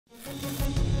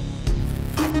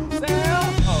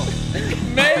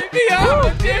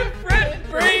different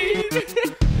breed.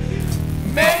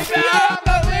 Maybe I'm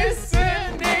not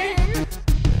listening.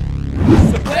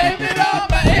 So blame it on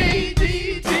my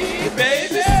ADD,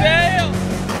 baby. Sail.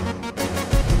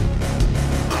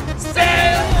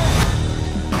 Sail.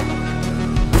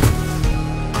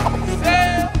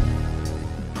 Sail.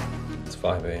 It's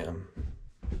 5 a.m.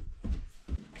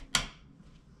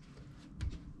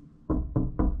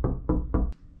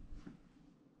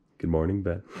 Good morning,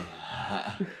 Ben.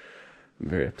 I'm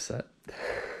very upset.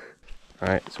 All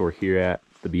right, so we're here at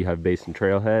the Beehive Basin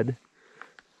Trailhead.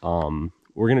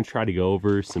 We're gonna try to go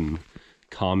over some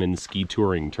common ski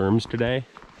touring terms today.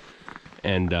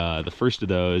 And the first of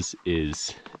those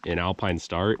is an alpine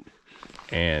start.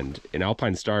 And an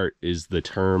alpine start is the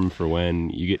term for when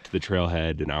you get to the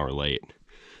trailhead an hour late.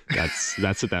 That's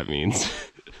what that means.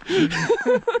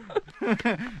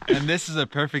 And this is a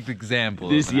perfect example.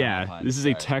 This is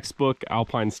a textbook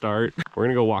alpine start. We're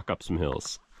gonna go walk up some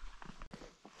hills.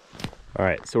 All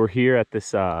right, so we're here at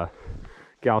this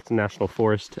Gallatin National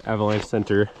Forest Avalanche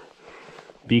Center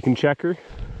beacon checker.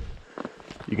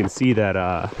 You can see that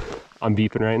I'm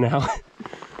beeping right now.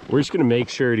 We're just gonna make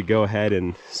sure to go ahead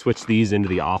and switch these into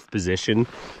the off position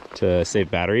to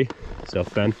save battery. So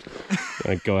Ben,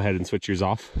 go ahead and switch yours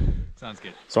off. Sounds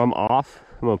good. So I'm off.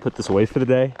 I'm gonna put this away for the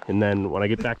day, and then when I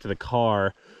get back to the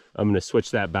car, I'm gonna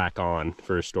switch that back on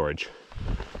for storage.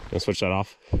 Gonna switch that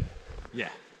off? Yeah.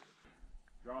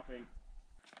 Dropping.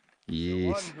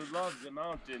 Yes. The one who loves the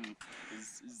mountain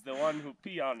is the one who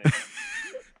pee on it.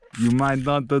 You might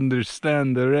not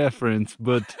understand the reference,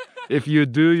 but if you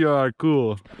do, you are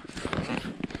cool.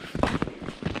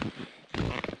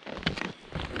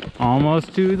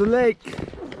 Almost to the lake.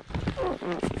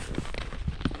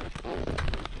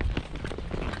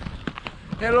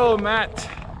 Hello, Matt.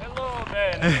 Hello,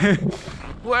 Ben.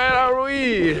 Where are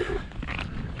we?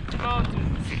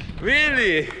 Mountains.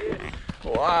 Really?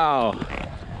 Wow.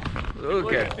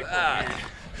 Look at that.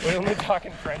 We're only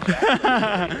talking French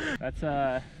after. That's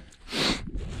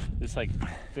this like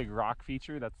big rock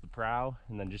feature. That's the prow,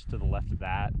 and then just to the left of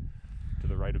that, to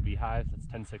the right of Beehive, that's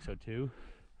 10602.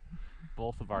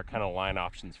 Both of our kind of line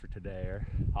options for today are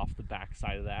off the back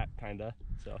side of that, kinda.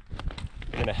 So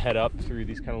we're gonna head up through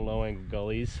these kind of low angle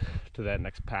gullies to that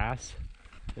next pass,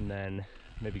 and then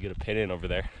maybe get a pin in over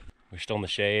there. We're still in the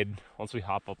shade. Once we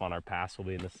hop up on our pass, we'll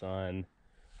be in the sun.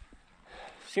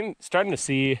 Starting to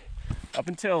see up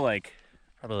until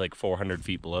probably like 400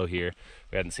 feet below here,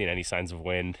 we hadn't seen any signs of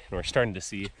wind, and we're starting to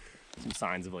see some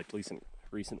signs of like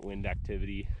recent wind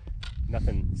activity.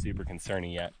 Nothing super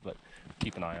concerning yet, but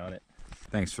keep an eye on it.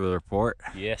 Thanks for the report.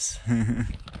 Yes.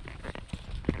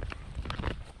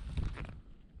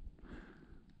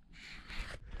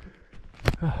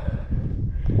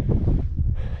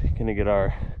 Gonna get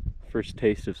our first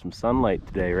taste of some sunlight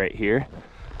today right here.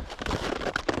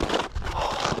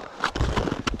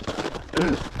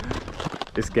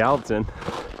 This Gallatin.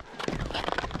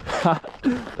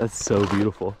 That's so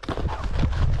beautiful.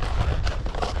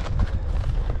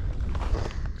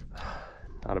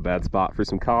 Not a bad spot for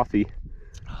some coffee.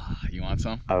 You want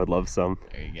some? I would love some.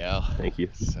 There you go. Thank you.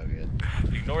 So good.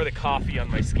 Ignore the coffee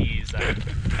on my skis.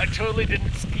 I totally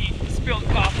didn't spill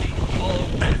coffee all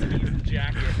over my skis and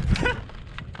jacket. You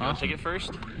want to take it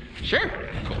first? Sure.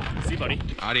 Cool. See you, buddy.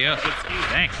 Adios. Good skis.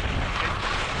 Thanks.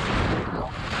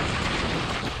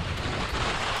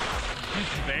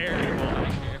 It's very cold out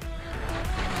here.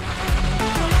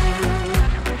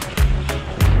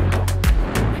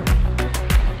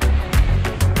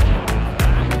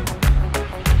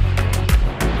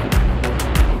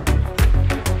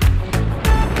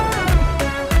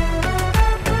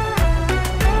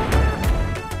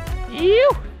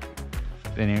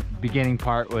 The beginning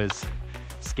part was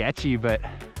sketchy, but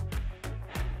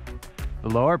the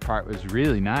lower part was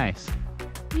really nice.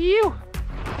 Ew.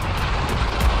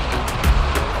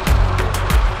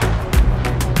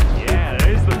 Yeah,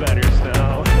 there's the better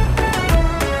snow.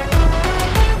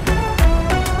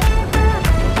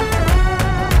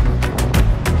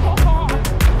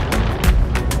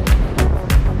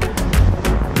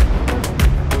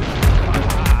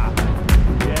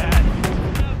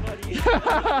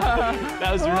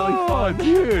 That was really fun,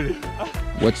 dude.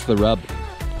 What's the rub?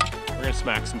 We're gonna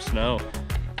smack some snow,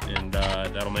 and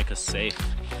that'll make us safe.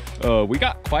 Oh, we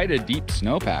got quite a deep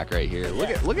snowpack right here.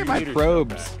 Yeah, look at my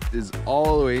probes is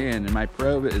all the way in, and my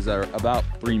probe is about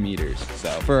 3 meters. So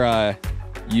for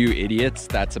you idiots,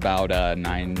 that's about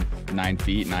 9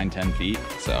 feet, 10 feet.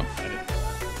 So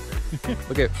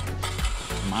look at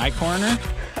my corner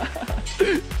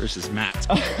versus Matt's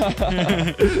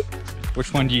corner.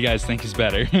 Which one do you guys think is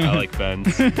better? I like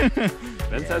Ben's.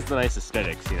 Ben's has the nice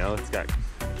aesthetics, you know? It's got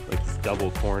like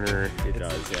double corner. It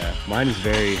does, yeah. Mine is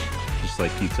very just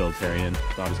like utilitarian.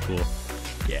 It's not as cool.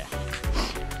 Yeah.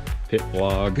 Pit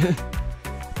vlog.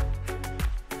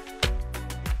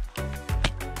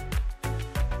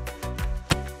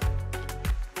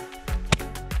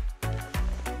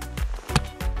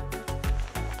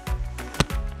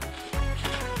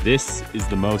 This is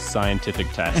the most scientific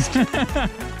test.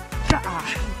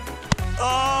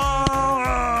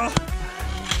 Oh!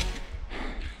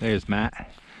 There's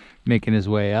Matt making his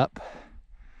way up.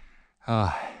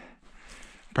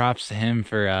 Props to him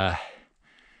for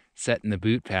setting the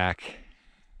boot pack,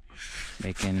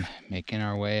 making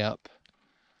our way up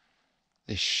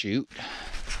this chute.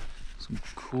 Some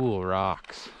cool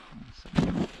rocks.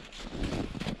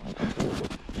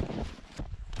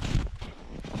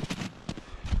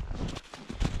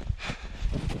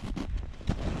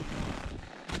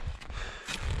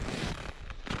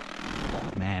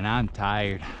 Man, I'm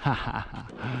tired.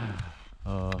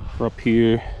 We're up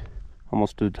here,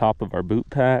 almost to the top of our boot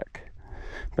pack.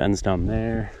 Ben's down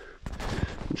there.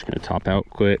 I'm just gonna top out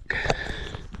quick.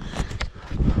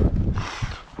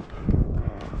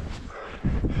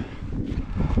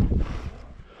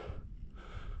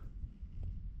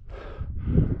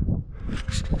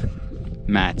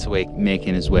 Matt's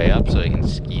making his way up so he can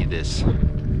ski this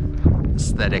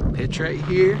aesthetic pitch right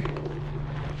here.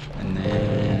 And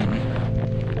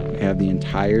then we have the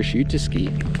entire chute to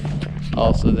ski.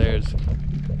 Also, there's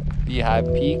Beehive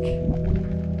Peak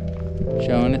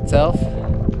showing itself.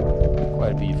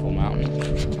 Quite a beautiful mountain.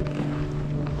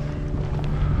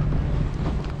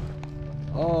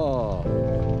 Oh,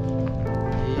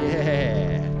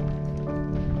 yeah.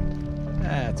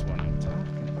 That's what I'm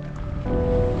talking about.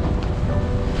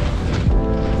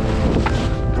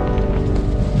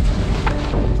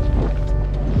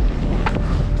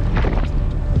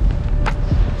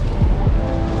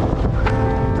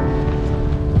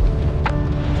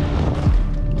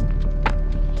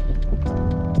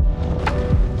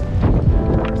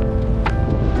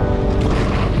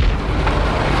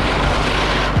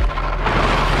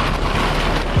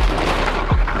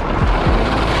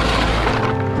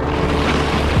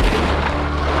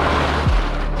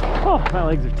 My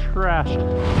legs are trashed.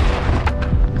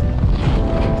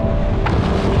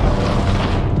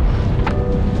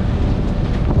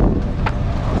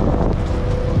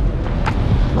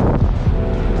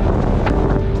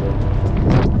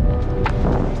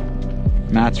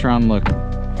 Matt's run looked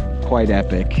quite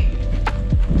epic,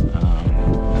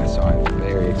 so I'm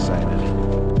very excited.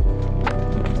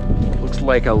 Looks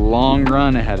like a long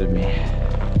run ahead of me.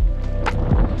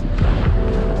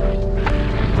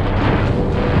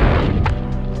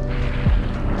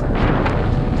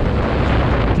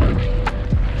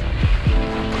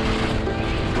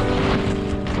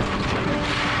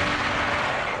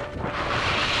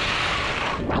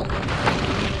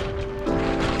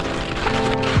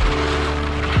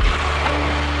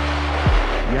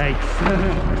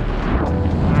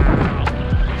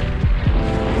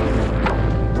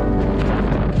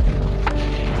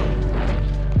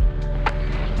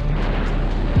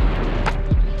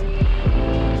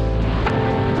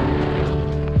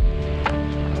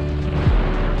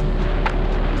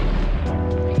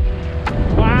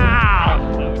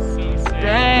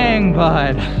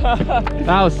 Bud.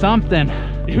 That was something.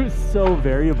 It was so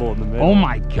variable in the middle. Oh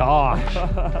my gosh.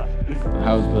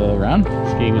 How's the run?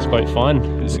 Skiing was quite fun.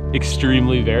 It was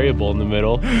extremely variable in the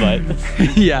middle, but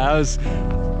yeah, I was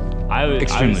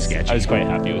extremely sketchy. I was quite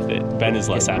happy with it. Ben is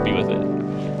less happy with it.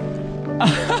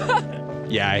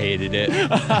 Yeah, I hated it.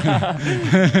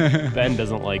 Ben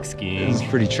doesn't like skiing. It's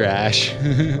pretty trash.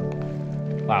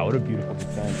 Wow, what a beautiful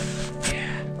descent.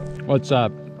 Yeah. What's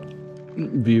up,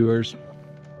 viewers?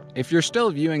 If you're still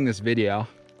viewing this video,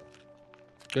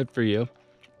 good for you.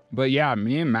 But yeah,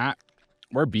 me and Matt,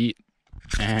 we're beat.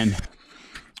 And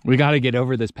we got to get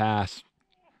over this pass.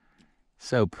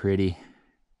 So pretty.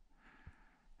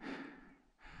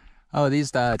 Oh,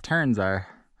 these turns are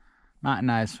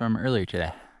mountainized from earlier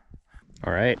today.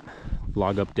 All right,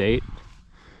 vlog update.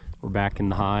 We're back in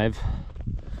the hive.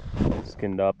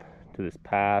 Skinned up to this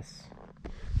pass.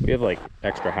 We have like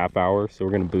extra half hour, so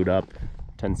we're gonna boot up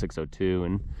 10602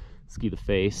 and ski the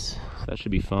face. So that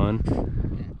should be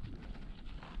fun.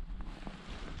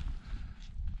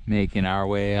 Making our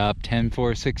way up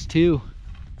 10462.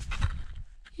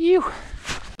 Ew.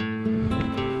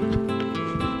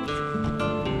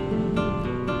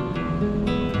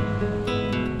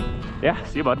 Yeah,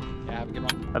 see you, bud. Yeah, have a good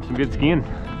one. Have some good skiing.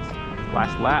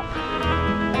 Last lap.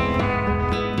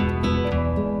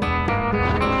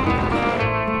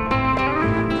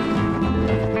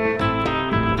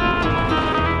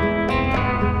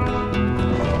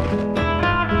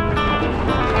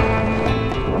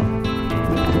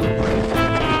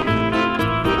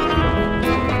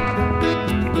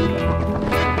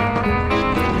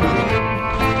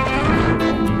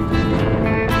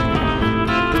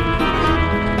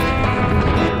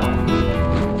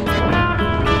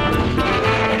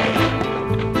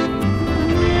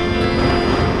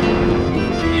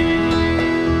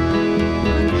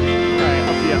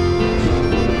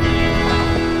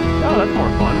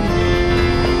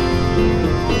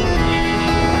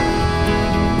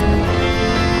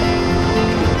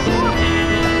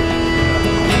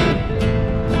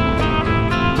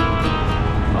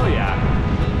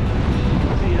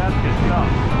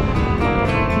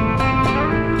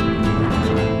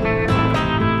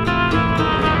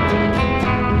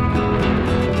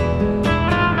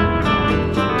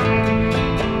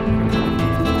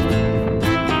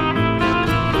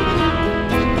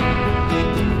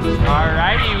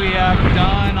 Alrighty, we have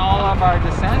done all of our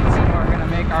descents and we're gonna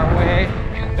make our way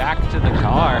back to the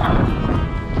car.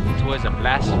 It was a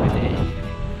blast of a day.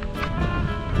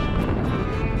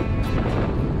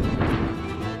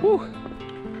 Whew.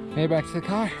 Made it back to the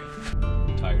car.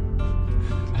 I'm tired.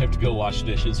 I have to go wash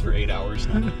dishes for 8 hours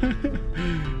now.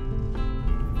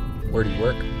 Where do you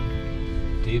work?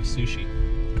 Dave's Sushi.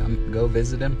 Come go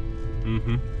visit him.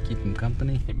 Mm-hmm. Keep him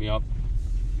company. Hit me up.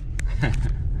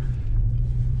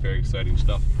 Very exciting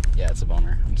stuff. Yeah, it's a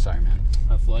bummer. I'm sorry, man.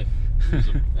 That's life. It was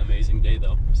an amazing day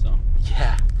though, so.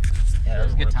 Yeah. Yeah, that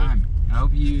was a good time. I hope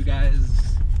you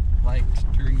guys liked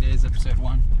Touring Days episode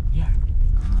 1. Yeah.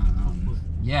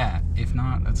 Yeah, if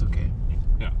not, that's okay.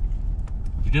 Yeah.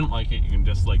 If you didn't like it, you can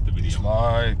dislike the video.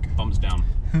 Dislike. Thumbs down.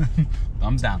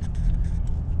 Thumbs down.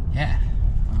 Yeah.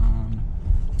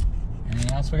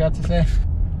 Anything else we got to say?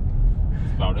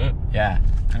 That's about it. Yeah.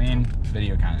 I mean,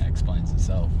 video kind of explains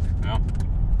itself. Yeah.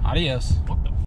 Adios. What